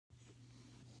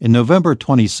In November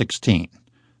 2016,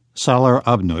 Salar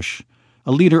Abnush,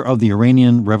 a leader of the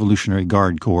Iranian Revolutionary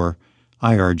Guard Corps,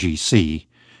 IRGC,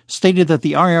 stated that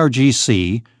the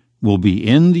IRGC will be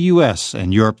in the U.S.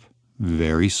 and Europe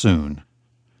very soon.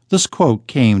 This quote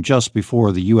came just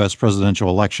before the U.S. presidential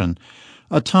election,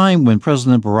 a time when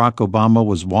President Barack Obama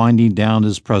was winding down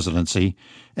his presidency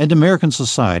and American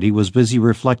society was busy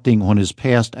reflecting on his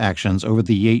past actions over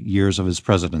the 8 years of his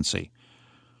presidency.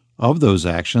 Of those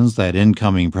actions that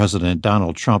incoming President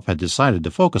Donald Trump had decided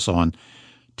to focus on,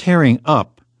 tearing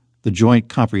up the Joint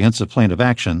Comprehensive Plan of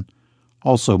Action,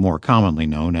 also more commonly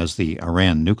known as the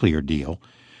Iran nuclear deal,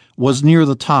 was near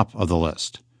the top of the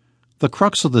list. The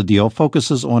crux of the deal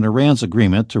focuses on Iran's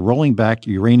agreement to rolling back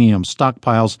uranium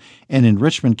stockpiles and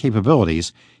enrichment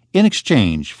capabilities in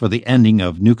exchange for the ending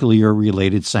of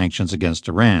nuclear-related sanctions against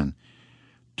Iran.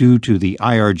 Due to the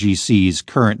IRGC's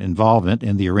current involvement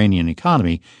in the Iranian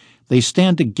economy, they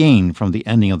stand to gain from the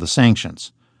ending of the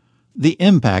sanctions. The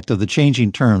impact of the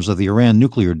changing terms of the Iran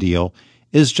nuclear deal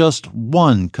is just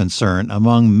one concern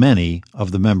among many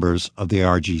of the members of the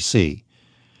IRGC.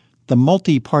 The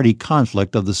multi-party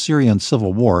conflict of the Syrian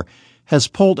civil war has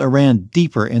pulled Iran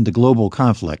deeper into global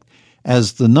conflict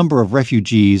as the number of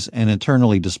refugees and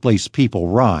internally displaced people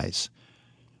rise.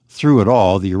 Through it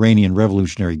all, the Iranian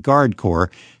Revolutionary Guard Corps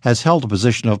has held a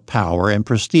position of power and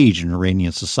prestige in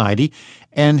Iranian society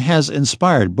and has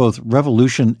inspired both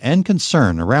revolution and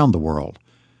concern around the world.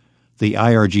 The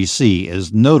IRGC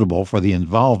is notable for the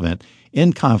involvement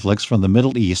in conflicts from the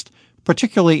Middle East,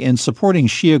 particularly in supporting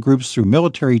Shia groups through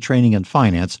military training and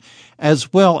finance,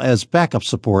 as well as backup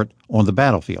support on the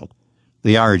battlefield.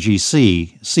 The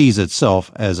IRGC sees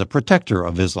itself as a protector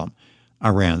of Islam,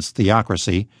 Iran's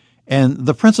theocracy, and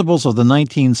the principles of the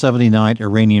 1979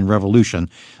 Iranian Revolution,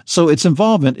 so its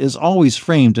involvement is always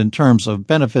framed in terms of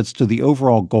benefits to the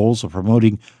overall goals of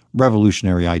promoting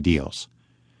revolutionary ideals.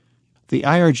 The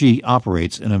IRG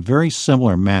operates in a very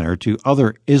similar manner to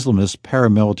other Islamist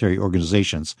paramilitary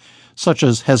organizations, such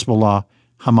as Hezbollah,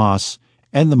 Hamas,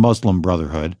 and the Muslim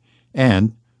Brotherhood,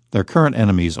 and their current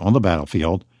enemies on the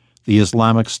battlefield, the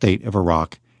Islamic State of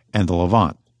Iraq and the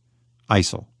Levant,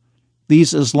 ISIL.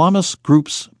 These Islamist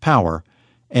groups' power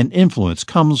and influence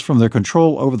comes from their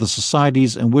control over the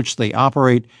societies in which they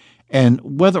operate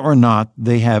and whether or not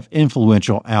they have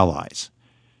influential allies.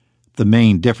 The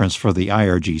main difference for the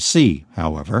IRGC,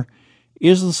 however,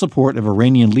 is the support of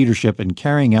Iranian leadership in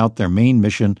carrying out their main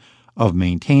mission of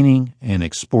maintaining and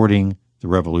exporting the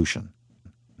revolution.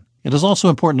 It is also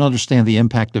important to understand the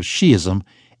impact of Shi'ism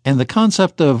and the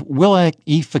concept of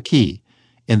wilayat-e-faqih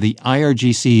in the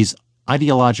IRGC's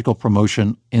ideological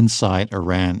promotion inside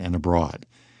Iran and abroad.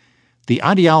 The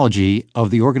ideology of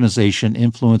the organization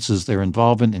influences their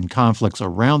involvement in conflicts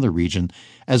around the region,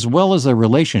 as well as their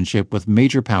relationship with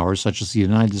major powers such as the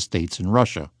United States and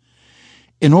Russia.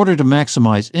 In order to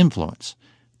maximize influence,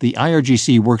 the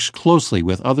IRGC works closely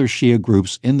with other Shia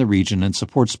groups in the region and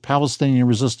supports Palestinian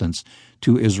resistance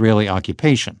to Israeli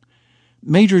occupation.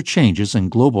 Major changes in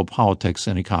global politics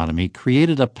and economy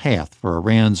created a path for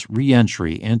Iran's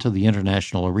re-entry into the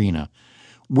international arena,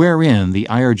 wherein the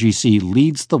IRGC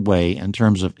leads the way in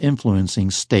terms of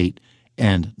influencing state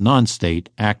and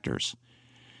non-state actors.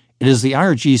 It is the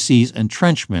IRGC's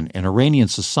entrenchment in Iranian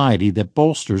society that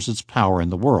bolsters its power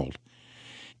in the world.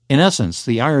 In essence,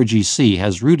 the IRGC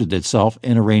has rooted itself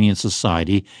in Iranian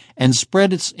society and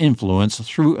spread its influence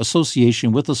through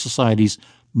association with the society's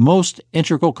most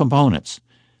integral components,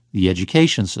 the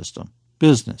education system,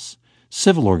 business,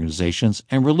 civil organizations,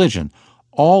 and religion,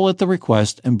 all at the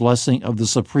request and blessing of the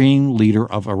supreme leader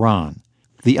of Iran.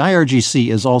 The IRGC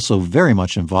is also very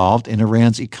much involved in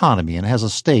Iran's economy and has a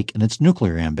stake in its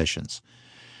nuclear ambitions.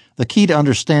 The key to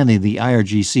understanding the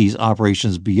IRGC's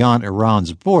operations beyond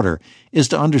Iran's border is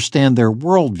to understand their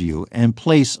worldview and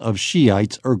place of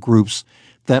Shiites or groups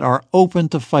that are open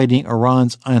to fighting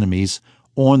Iran's enemies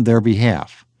on their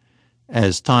behalf.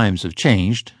 As times have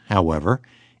changed, however,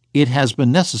 it has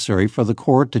been necessary for the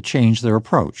Corps to change their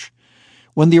approach.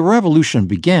 When the revolution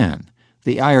began,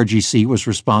 the IRGC was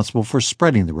responsible for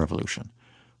spreading the revolution.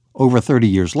 Over 30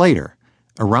 years later,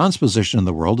 Iran's position in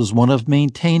the world is one of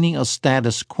maintaining a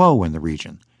status quo in the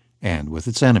region and with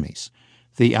its enemies.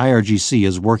 The IRGC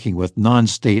is working with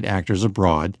non-state actors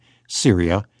abroad,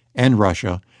 Syria and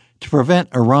Russia, to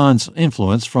prevent Iran's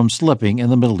influence from slipping in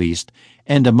the Middle East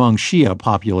and among Shia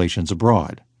populations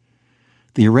abroad.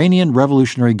 The Iranian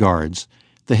Revolutionary Guards,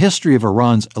 the history of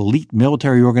Iran's elite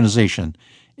military organization,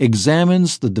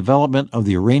 examines the development of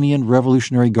the Iranian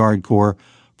Revolutionary Guard Corps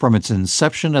from its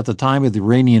inception at the time of the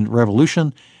Iranian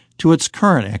Revolution to its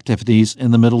current activities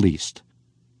in the Middle East.